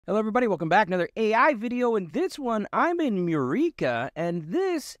Hello everybody, welcome back. Another AI video. In this one, I'm in Mureka, and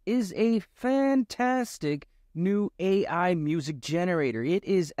this is a fantastic new AI music generator. It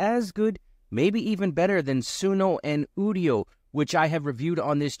is as good, maybe even better than Suno and Udio, which I have reviewed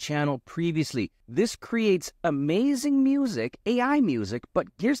on this channel previously. This creates amazing music, AI music, but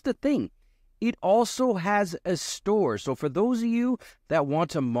here's the thing. It also has a store. So for those of you that want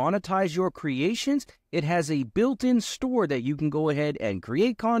to monetize your creations, it has a built-in store that you can go ahead and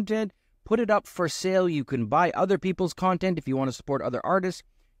create content, put it up for sale. You can buy other people's content if you want to support other artists.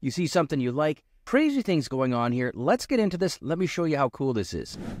 You see something you like. Crazy things going on here. Let's get into this. Let me show you how cool this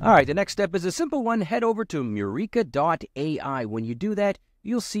is. All right, the next step is a simple one. Head over to Mureka.ai. When you do that,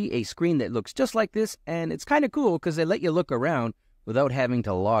 you'll see a screen that looks just like this, and it's kind of cool because they let you look around without having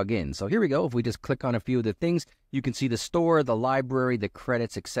to log in. So here we go. If we just click on a few of the things, you can see the store, the library, the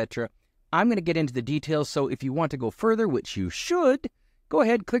credits, etc. I'm going to get into the details, so if you want to go further, which you should, go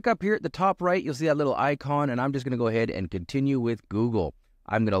ahead, click up here at the top right. You'll see that little icon, and I'm just going to go ahead and continue with Google.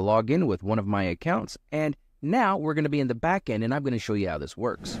 I'm going to log in with one of my accounts, and now we're going to be in the back end, and I'm going to show you how this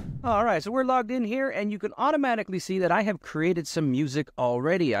works. All right, so we're logged in here, and you can automatically see that I have created some music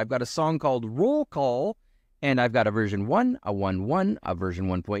already. I've got a song called Roll Call, and I've got a version 1, a 1.1, a version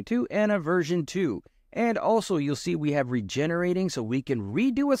 1.2, and a version 2. And also, you'll see we have regenerating, so we can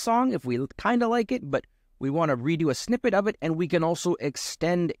redo a song if we kind of like it, but we want to redo a snippet of it, and we can also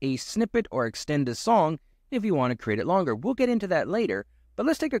extend a snippet or extend a song if you want to create it longer. We'll get into that later, but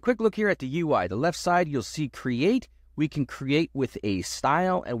let's take a quick look here at the UI. The left side, you'll see create. We can create with a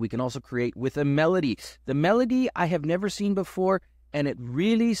style, and we can also create with a melody. The melody I have never seen before, and it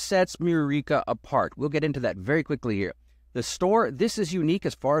really sets Mureka apart. We'll get into that very quickly here. The store, this is unique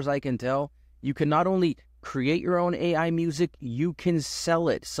as far as I can tell. You can not only create your own AI music, you can sell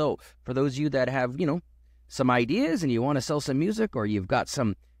it. So for those of you that have, some ideas and you want to sell some music, or you've got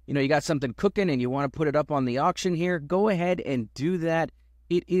some, you got something cooking and you want to put it up on the auction here, go ahead and do that.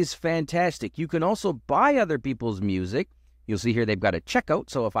 It is fantastic. You can also buy other people's music. You'll see here they've got a checkout.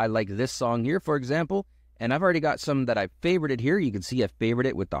 So if I like this song here, for example, and I've already got some that I've favorited here. You can see I favored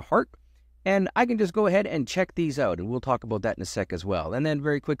it with the heart. And I can just go ahead and check these out. And we'll talk about that in a sec as well. And then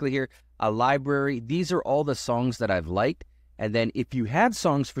very quickly here, a library. These are all the songs that I've liked. And then if you have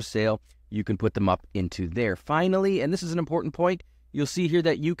songs for sale, you can put them up into there. Finally, and this is an important point, you'll see here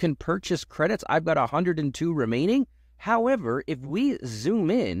that you can purchase credits. I've got 102 remaining. However, if we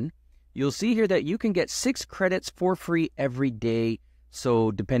zoom in, you'll see here that you can get 6 credits for free every day.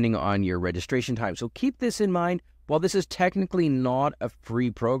 So depending on your registration time. So keep this in mind. While this is technically not a free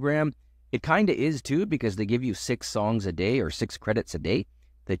program, it kind of is too, because they give you 6 songs a day or 6 credits a day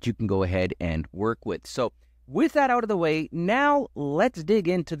that you can go ahead and work with. So with that out of the way, now let's dig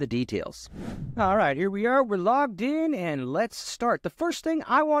into the details. All right, here we are. We're logged in, and let's start. The first thing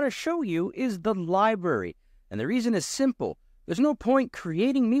I want to show you is the library. And the reason is simple. There's no point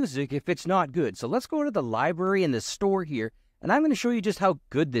creating music if it's not good. So let's go to the library in the store here. And I'm going to show you just how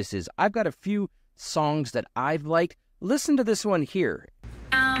good this is. I've got a few songs that I've liked. Listen to this one here.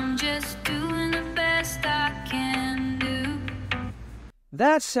 I'm just doing the best I can do.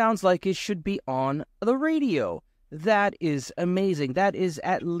 That sounds like it should be on the radio. That is amazing. That is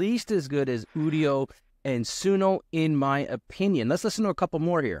at least as good as Udio and Suno, in my opinion. Let's listen to a couple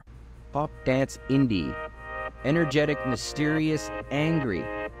more here. Pop, dance, indie. Energetic, mysterious, angry.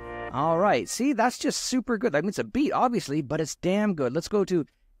 All right, see, that's just super good. I mean, it's a beat, obviously, but it's damn good. Let's go to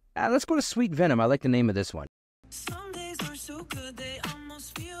Sweet Venom. I like the name of this one. Some days are so good, they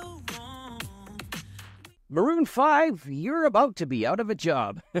almost feel wrong. Maroon 5, you're about to be out of a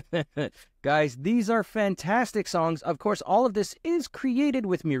job. Guys, these are fantastic songs. Of course, all of this is created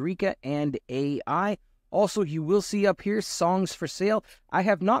with Mureka and AI. Also, you will see up here songs for sale. I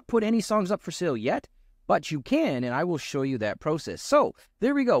have not put any songs up for sale yet, but you can, and I will show you that process. So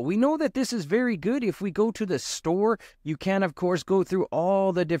there we go. We know that this is very good. If we go to the store, you can, of course, go through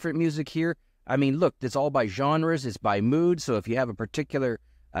all the different music here. I mean, look, it's all by genres. It's by mood. So if you have a particular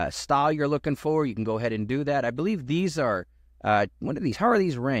style you're looking for, you can go ahead and do that. I believe these are, what are these? How are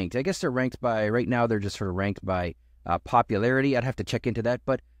these ranked? I guess they're ranked by, right now, they're just sort of ranked by popularity. I'd have to check into that.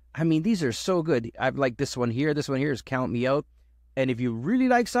 But, I mean, these are so good. I've liked this one here. This one here is Count Me Out. And if you really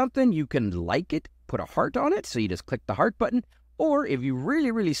like something, you can like it, put a heart on it. So you just click the heart button. Or if you really,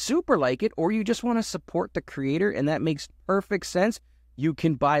 really super like it, or you just want to support the creator, and that makes perfect sense, you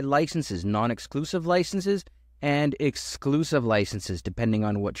can buy licenses, non-exclusive licenses and exclusive licenses, depending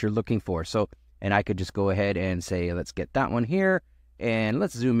on what you're looking for. So, and I could just go ahead and say, let's get that one here. And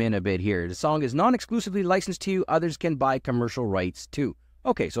let's zoom in a bit here. The song is non-exclusively licensed to you. Others can buy commercial rights too.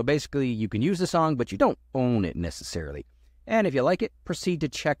 Okay, so basically you can use the song, but you don't own it necessarily. And if you like it, proceed to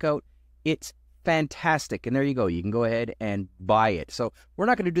checkout. It's fantastic. And there you go. You can go ahead and buy it. So we're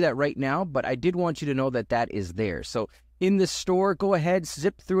not going to do that right now, but I did want you to know that that is there. So in the store, go ahead,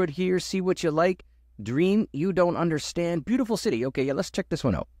 zip through it here, see what you like. Dream You Don't Understand. Beautiful city. Okay, yeah, let's check this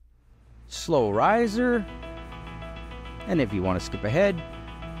one out. Slow riser. And if you want to skip ahead.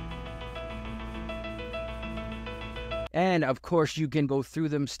 And of course, you can go through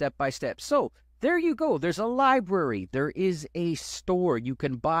them step by step. So there you go. There's a library. There is a store. You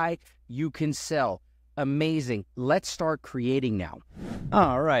can buy, you can sell. Amazing. Let's start creating now.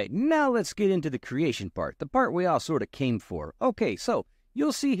 All right, now let's get into the creation part, the part we all sort of came for. Okay, so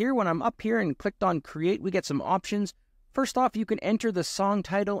you'll see here when I'm up here and clicked on create, we get some options. First off, you can enter the song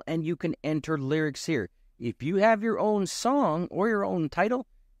title and you can enter lyrics here. If you have your own song or your own title,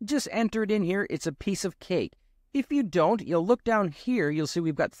 just enter it in here. It's a piece of cake. If you don't, you'll look down here, you'll see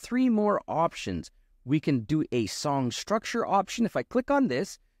we've got 3 more options. We can do a song structure option. If I click on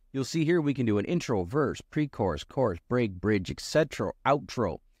this, you'll see here we can do an intro, verse, pre-chorus, chorus, break, bridge, etc.,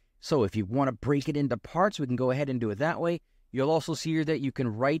 outro. So if you want to break it into parts, we can go ahead and do it that way. You'll also see here that you can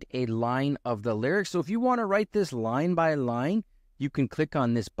write a line of the lyrics. So if you want to write this line by line, you can click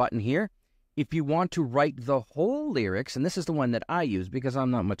on this button here. If you want to write the whole lyrics, and this is the one that I use because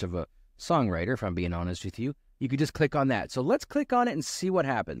I'm not much of a songwriter, if I'm being honest with you, you can just click on that. So let's click on it and see what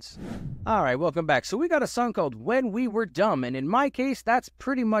happens. All right, welcome back. So we got a song called When We Were Dumb, and in my case, that's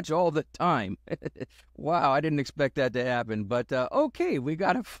pretty much all the time. Wow, I didn't expect that to happen, but okay, we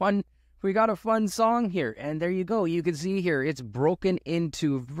got a fun song here, and there you go. You can see here it's broken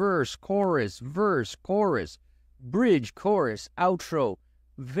into verse, chorus, bridge, chorus, outro.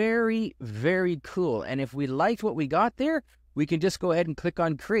 Very, very cool. And if we liked what we got there, we can just go ahead and click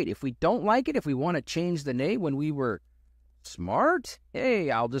on create. If we don't like it, if we want to change the name when we were smart,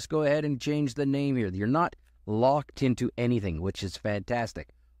 hey, I'll just go ahead and change the name here. You're not locked into anything, which is fantastic.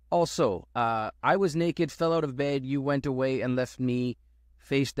 Also, I was naked, fell out of bed, you went away and left me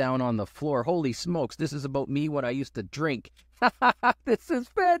face down on the floor. Holy smokes, this is about me when I used to drink. This is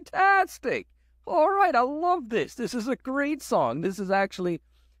fantastic. All right, I love this. This is a great song. This is actually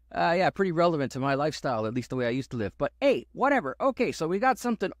pretty relevant to my lifestyle, at least the way I used to live. But hey, whatever. Okay, so we got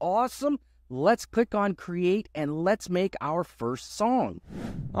something awesome. Let's click on create and let's make our first song.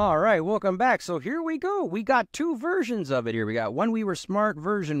 All right, welcome back. So here we go. We got 2 versions of it here. We got When We Were Smart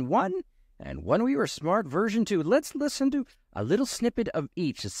version 1 and When We Were Smart version 2. Let's listen to a little snippet of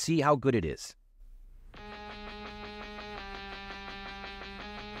each to see how good it is.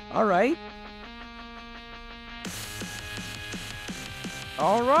 All right.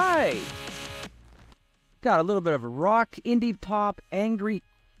 All right. Got a little bit of a rock, indie pop, angry,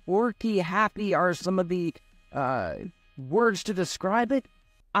 quirky, happy are some of the words to describe it.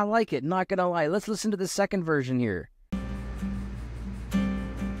 I like it, not gonna lie. Let's listen to the second version here.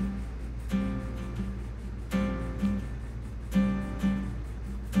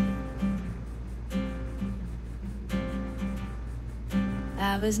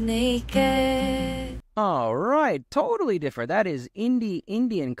 I was naked. All right, totally different. That is indie,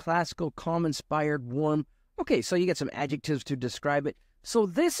 Indian, classical, calm-inspired, warm. Okay, so you get some adjectives to describe it. So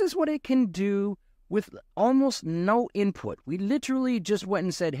this is what it can do with almost no input. We literally just went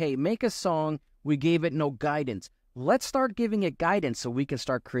and said, hey, make a song. We gave it no guidance. Let's start giving it guidance so we can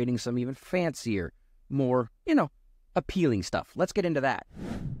start creating some even fancier, more, appealing stuff. Let's get into that.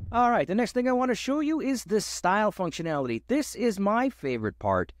 All right, the next thing I want to show you is the style functionality. This is my favorite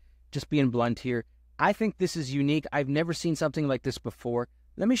part, just being blunt here. I think this is unique. I've never seen something like this before.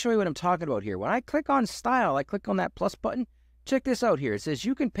 Let me show you what I'm talking about here. When I click on style, I click on that plus button. Check this out here. It says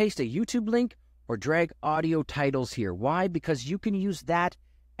you can paste a YouTube link or drag audio titles here. Why? Because you can use that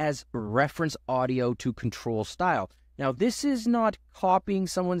as reference audio to control style. Now, this is not copying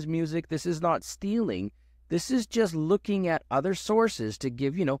someone's music. This is not stealing. This is just looking at other sources to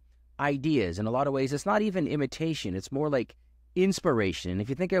give, ideas. In a lot of ways, it's not even imitation. It's more like inspiration. And if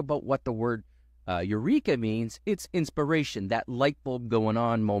you think about what the word Eureka means, it's inspiration, that light bulb going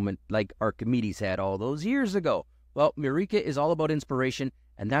on moment like Archimedes had all those years ago. Well, Mureka is all about inspiration,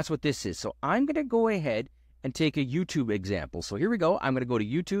 and that's what this is. So I'm going to go ahead and take a YouTube example. So here we go. I'm going to go to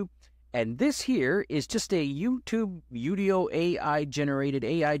YouTube, and this here is just a YouTube Udio AI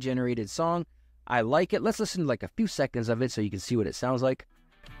generated song. I like it. Let's listen to like a few seconds of it so you can see what it sounds like.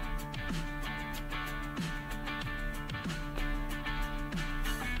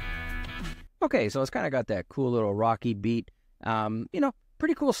 Okay, so it's kind of got that cool little rocky beat.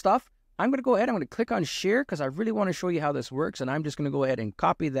 Pretty cool stuff. I'm going to go ahead. I'm going to click on share because I really want to show you how this works. And I'm just going to go ahead and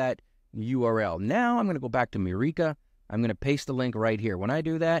copy that URL. Now I'm going to go back to Mureka. I'm going to paste the link right here. When I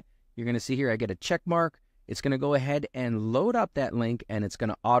do that, you're going to see here I get a check mark. it's going to go ahead and load up that link, and it's going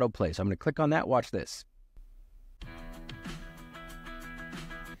to autoplay. So I'm going to click on that. Watch this.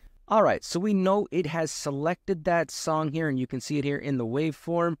 All right, so we know it has selected that song here, and you can see it here in the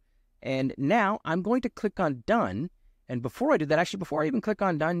waveform. And now I'm going to click on Done. And before I do that, actually, before I even click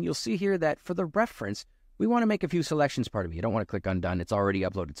on Done, you'll see here that for the reference, we want to make a few selections part of it. You don't want to click on Done. It's already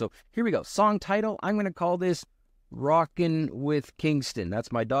uploaded. So here we go. Song title, I'm going to call this Rockin' with Kingston.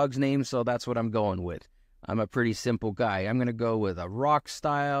 That's my dog's name, so that's what I'm going with. I'm a pretty simple guy. I'm going to go with a rock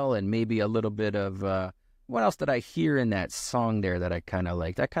style and maybe a little bit of, what else did I hear in that song there that I kind of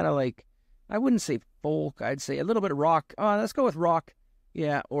liked? I wouldn't say folk. I'd say a little bit of rock. Let's go with rock.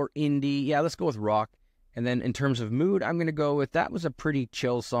 Yeah, or indie. Yeah, let's go with rock. And then in terms of mood, I'm going to go with, that was a pretty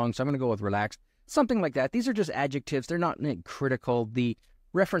chill song, so I'm going to go with relaxed. Something like that. These are just adjectives. They're not critical. The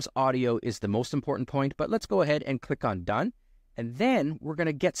reference audio is the most important point, but let's go ahead and click on Done. And then we're going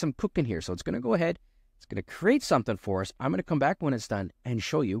to get some cooking here. So it's going to go ahead. It's going to create something for us. I'm going to come back when it's done and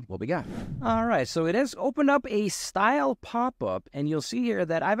show you what we got. All right, so it has opened up a style pop-up, and you'll see here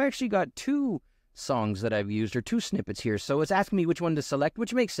that I've actually got 2 songs that I've used, or 2 snippets here. So it's asking me which one to select,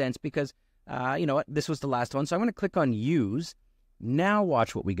 which makes sense because, you know what, this was the last one. So I'm going to click on Use. Now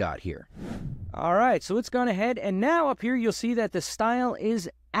watch what we got here. All right, so it's gone ahead, and now up here you'll see that the style is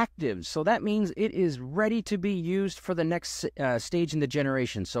active. So that means it is ready to be used for the next stage in the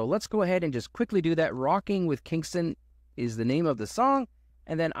generation. So let's go ahead and just quickly do that. Rocking with Kingston is the name of the song,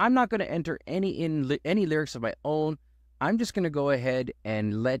 and then I'm not going to enter any lyrics of my own. I'm just going to go ahead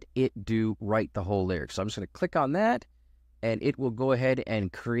and let it write the whole lyric. So I'm just going to click on that, and it will go ahead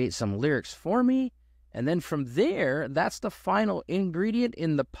and create some lyrics for me. And then from there, that's the final ingredient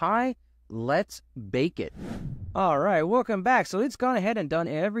in the pie. Let's bake it. All right, welcome back. So it's gone ahead and done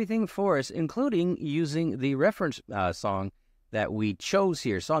everything for us, including using the reference song that we chose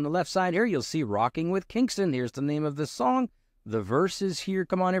here. So on the left side here, you'll see Rocking with Kingston. Here's the name of the song. The verse is here.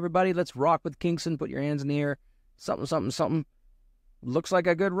 Come on, everybody. Let's rock with Kingston. Put your hands in the air. Something, something, something. Looks like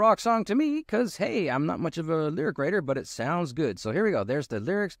a good rock song to me because, hey, I'm not much of a lyric writer, but it sounds good. So here we go. There's the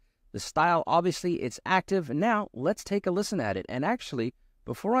lyrics. The style, obviously, it's active. Now, let's take a listen at it. And actually,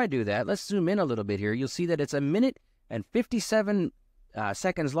 before I do that, let's zoom in a little bit here. You'll see that it's 1 minute and 57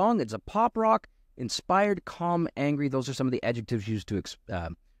 seconds long. It's a pop rock, inspired, calm, angry. Those are some of the adjectives used to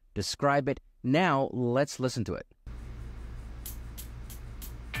describe it. Now, let's listen to it.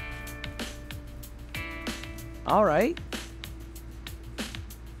 All right.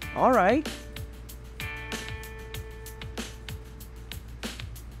 All right.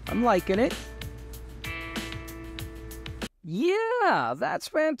 I'm liking it. Yeah, that's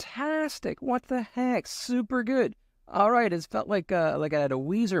fantastic. What the heck? Super good. All right, it's felt like I had a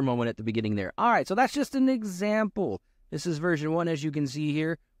Weezer moment at the beginning there. All right, so that's just an example. This is version 1, as you can see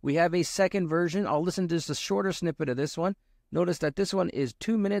here. We have a second version. I'll listen to just a shorter snippet of this one. Notice that this one is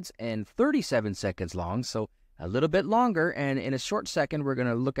 2 minutes and 37 seconds long, so a little bit longer. And in a short second, we're going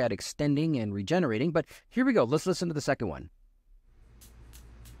to look at extending and regenerating. But here we go. Let's listen to the second one.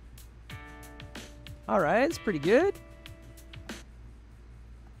 All right, it's pretty good.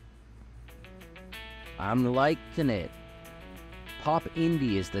 I'm liking it. Pop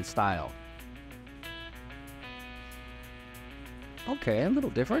indie is the style. Okay, a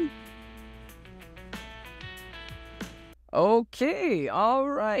little different. Okay, all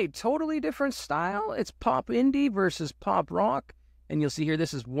right. Totally different style. It's pop indie versus pop rock. And you'll see here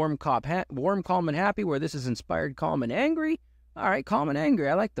this is warm, calm, and happy, where this is inspired, calm, and angry. All right, calm and angry.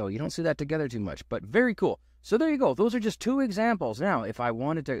 I like, though. You don't see that together too much, but very cool. So there you go. Those are just 2 examples. Now, if I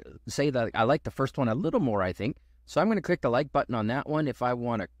wanted to say that I like the first one a little more, I think, so I'm going to click the like button on that one. If I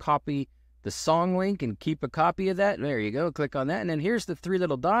want to copy the song link and keep a copy of that, there you go. Click on that. And then here's the 3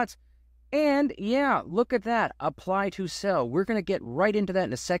 little dots. And yeah, look at that. Apply to sell. We're going to get right into that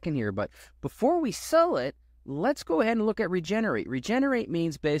in a second here. But before we sell it, let's go ahead and look at regenerate. Regenerate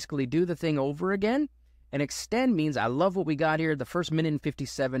means basically do the thing over again. And extend means I love what we got here. The first 1 minute and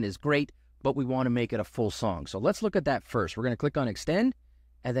 57 is great, but we want to make it a full song. So let's look at that first. We're going to click on extend,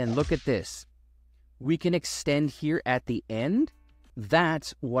 and then look at this. We can extend here at the end.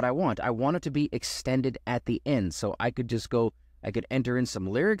 That's what I want. I want it to be extended at the end. So I could just go, I could enter in some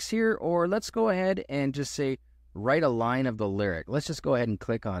lyrics here, or let's go ahead and just say, write a line of the lyric. Let's just go ahead and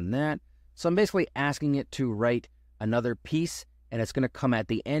click on that. So I'm basically asking it to write another piece, and it's going to come at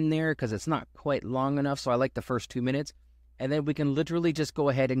the end there because it's not quite long enough. So I like the first 2 minutes. And then we can literally just go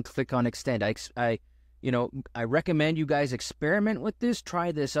ahead and click on extend. I recommend you guys experiment with this.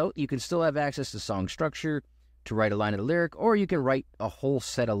 Try this out. You can still have access to song structure to write a line of the lyric, or you can write a whole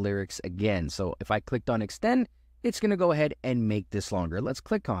set of lyrics again. So if I clicked on extend, it's going to go ahead and make this longer. Let's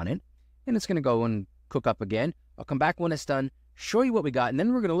click on it, and it's going to go and cook up again. I'll come back when it's done, show you what we got, and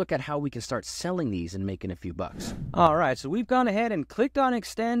then we're going to look at how we can start selling these and making a few bucks. All right, so we've gone ahead and clicked on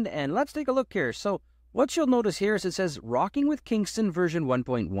extend, and let's take a look here. So what you'll notice here is it says Rocking with Kingston version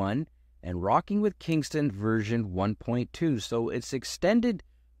 1.1 and Rocking with Kingston version 1.2. So it's extended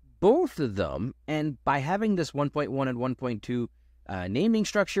both of them, and by having this 1.1 and 1.2 naming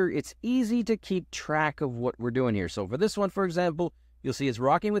structure, it's easy to keep track of what we're doing here. So for this one, for example, you'll see it's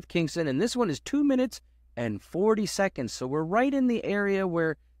Rocking with Kingston, and this one is 2 minutes and 40 seconds. So we're right in the area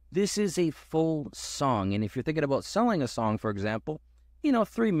where this is a full song. And if you're thinking about selling a song, for example,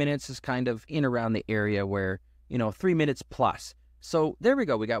 3 minutes is kind of in around the area where, 3 minutes plus. So there we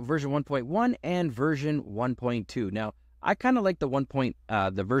go. We got version 1.1 and version 1.2. Now, I kind of like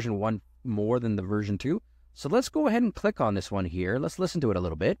the version 1 more than the version 2. So let's go ahead and click on this one here. Let's listen to it a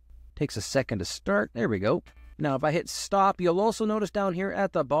little bit. Takes a second to start. There we go. Now, if I hit stop, you'll also notice down here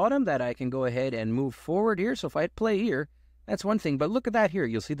at the bottom that I can go ahead and move forward here. So if I hit play here, that's one thing. But look at that here.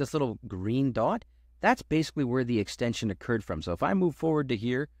 You'll see this little green dot. That's basically where the extension occurred from. So if I move forward to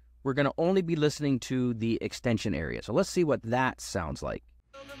here, we're going to only be listening to the extension area. So let's see what that sounds like.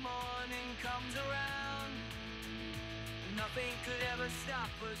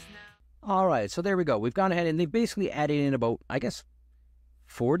 All right, so there we go. We've gone ahead and they've basically added in about, I guess,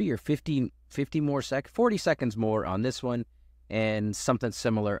 40 or 50 more 40 seconds more on this one and something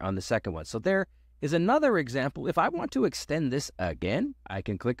similar on the second one. So there is another example. If I want to extend this again, I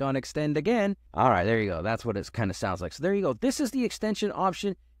can click on extend again. All right, there you go. That's what it kind of sounds like. So there you go. This is the extension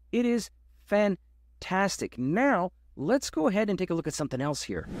option. It is fantastic. Now, let's go ahead and take a look at something else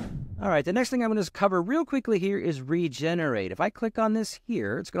here. All right, the next thing I'm going to cover real quickly here is regenerate. If I click on this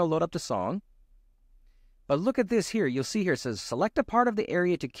here, it's going to load up the song. But look at this here. You'll see here it says select a part of the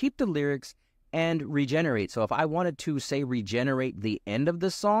area to keep the lyrics and regenerate. So if I wanted to, say, regenerate the end of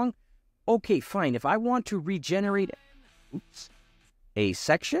the song, okay, fine. If I want to regenerate a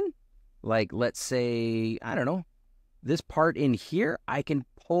section, like let's say, I don't know, this part in here, I can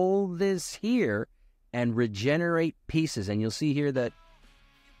pull this here and regenerate pieces. And you'll see here that,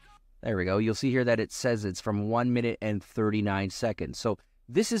 there we go. You'll see here that it says it's from 1 minute and 39 seconds. So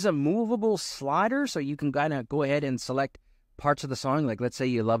this is a movable slider, so you can kind of go ahead and select parts of the song. Like let's say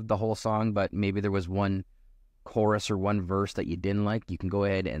you loved the whole song, but maybe there was one chorus or one verse that you didn't like. You can go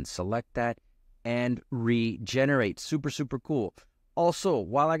ahead and select that and regenerate. Super, super cool. Also,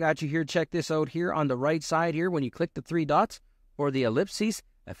 while I got you here, check this out here on the right side here. When you click the 3 dots or the ellipses,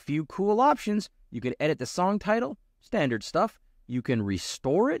 a few cool options. You can edit the song title, standard stuff. You can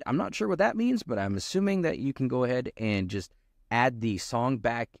restore it. I'm not sure what that means, but I'm assuming that you can go ahead and just add the song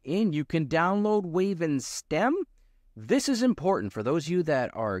back in. You can download wave and stem. This is important for those of you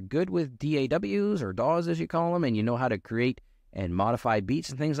that are good with DAWs or DAWs as you call them, and you know how to create and modify beats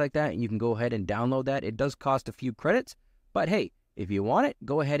and things like that, and you can go ahead and download that. It does cost a few credits, but hey, if you want it,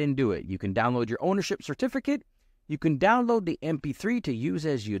 go ahead and do it. You can download your ownership certificate. You can download the MP3 to use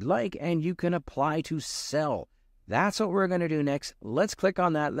as you'd like, and you can apply to sell. That's what we're going to do next. Let's click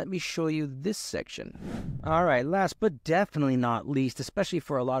on that. Let me show you this section. All right, last but definitely not least, especially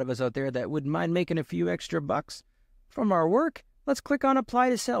for a lot of us out there that wouldn't mind making a few extra bucks from our work, let's click on apply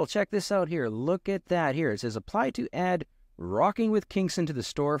to sell. Check this out here. Look at that here. It says apply to add Rocking with Kingston to the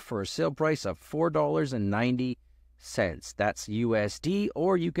store for a sale price of $4.90. That's USD,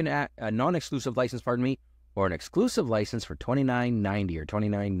 or you can add a non-exclusive license, or an exclusive license for $29.90 or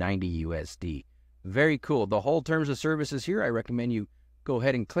 $29.90 USD. Very cool. The whole terms of services here, I recommend you go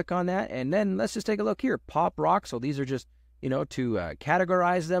ahead and click on that. And then let's just take a look here. Pop rock. So these are just, to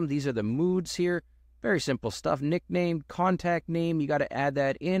categorize them. These are the moods here. Very simple stuff. Nickname, contact name. You got to add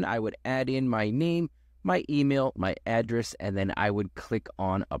that in. I would add in my name, my email, my address, and then I would click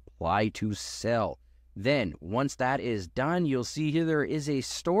on apply to sell. Then once that is done, you'll see here there is a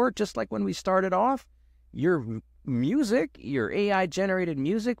store, just like when we started off. Your music, your AI-generated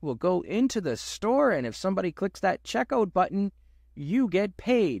music will go into the store, and if somebody clicks that checkout button, you get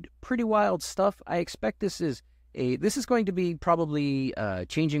paid. Pretty wild stuff. I expect this is going to be probably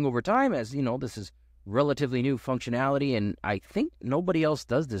changing over time, as this is relatively new functionality, and I think nobody else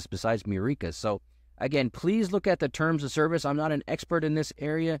does this besides Mureka. So again, please look at the terms of service. I'm not an expert in this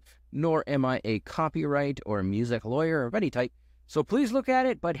area, nor am I a copyright or music lawyer of any type. So please look at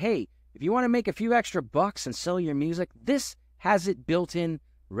it. But hey, if you want to make a few extra bucks and sell your music, this has it built in,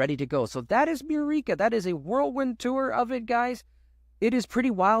 ready to go. So that is Mureka. That is a whirlwind tour of it, guys. It is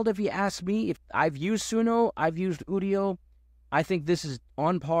pretty wild if you ask me. If I've used Suno, I've used Udio. I think this is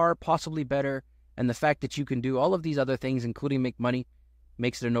on par, possibly better. And the fact that you can do all of these other things, including make money,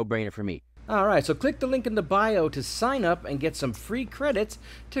 makes it a no-brainer for me. All right, so click the link in the bio to sign up and get some free credits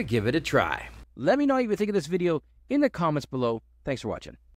to give it a try. Let me know what you think of this video in the comments below. Thanks for watching.